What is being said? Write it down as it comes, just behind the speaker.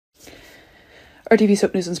Our TV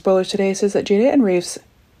soap news and spoilers today says that Jada and Rafe's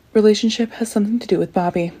relationship has something to do with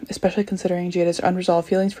Bobby, especially considering Jada's unresolved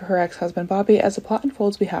feelings for her ex-husband Bobby. As the plot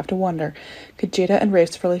unfolds, we have to wonder, could Jada and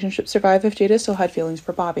Rafe's relationship survive if Jada still had feelings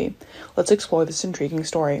for Bobby? Let's explore this intriguing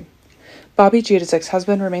story. Bobby, Jada's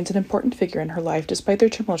ex-husband, remains an important figure in her life despite their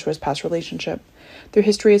tumultuous past relationship. Their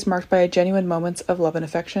history is marked by genuine moments of love and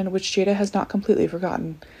affection, which Jada has not completely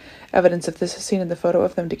forgotten. Evidence of this is seen in the photo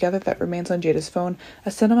of them together that remains on Jada's phone,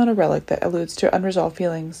 a sentimental relic that alludes to unresolved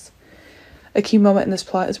feelings. A key moment in this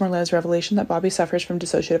plot is Marlena's revelation that Bobby suffers from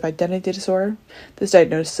dissociative identity disorder. This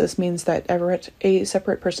diagnosis means that Everett, a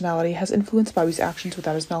separate personality, has influenced Bobby's actions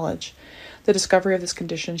without his knowledge. The discovery of this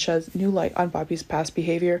condition sheds new light on Bobby's past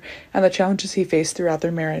behavior and the challenges he faced throughout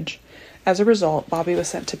their marriage. As a result, Bobby was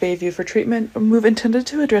sent to Bayview for treatment, a move intended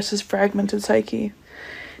to address his fragmented psyche.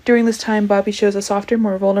 During this time, Bobby shows a softer,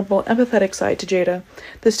 more vulnerable, empathetic side to Jada.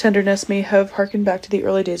 This tenderness may have harkened back to the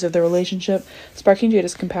early days of their relationship, sparking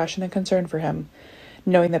Jada's compassion and concern for him.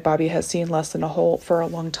 Knowing that Bobby has seen less than a whole for a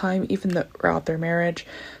long time, even throughout their marriage,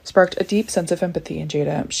 sparked a deep sense of empathy in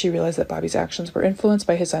Jada. She realized that Bobby's actions were influenced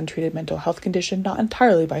by his untreated mental health condition, not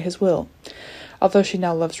entirely by his will. Although she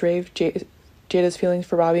now loves Rafe, Jada's feelings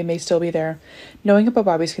for Bobby may still be there. Knowing about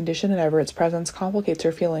Bobby's condition and Everett's presence complicates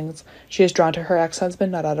her feelings. She is drawn to her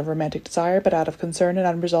ex-husband not out of romantic desire, but out of concern and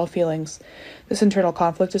unresolved feelings. This internal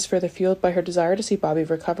conflict is further fueled by her desire to see Bobby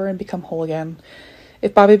recover and become whole again.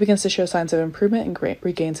 If Bobby begins to show signs of improvement and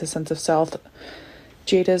regains his sense of self,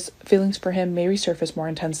 Jada's feelings for him may resurface more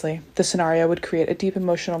intensely. This scenario would create a deep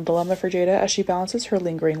emotional dilemma for Jada as she balances her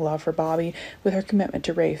lingering love for Bobby with her commitment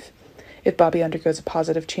to Rafe. If Bobby undergoes a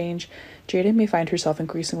positive change, Jada may find herself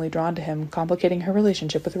increasingly drawn to him, complicating her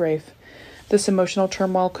relationship with Rafe. This emotional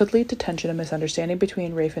turmoil could lead to tension and misunderstanding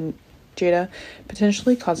between Rafe and Jada,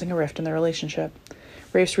 potentially causing a rift in their relationship.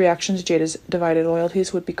 Rafe's reaction to Jada's divided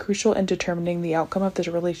loyalties would be crucial in determining the outcome of this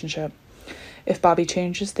relationship. If Bobby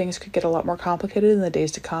changes, things could get a lot more complicated in the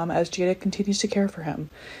days to come as Jada continues to care for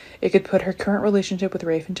him. It could put her current relationship with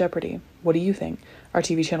Rafe in jeopardy. What do you think? Our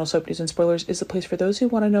TV channel Soap News and Spoilers is the place for those who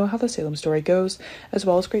want to know how the Salem story goes, as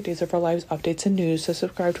well as great days of our lives, updates, and news, so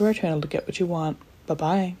subscribe to our channel to get what you want.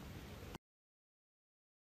 Bye-bye.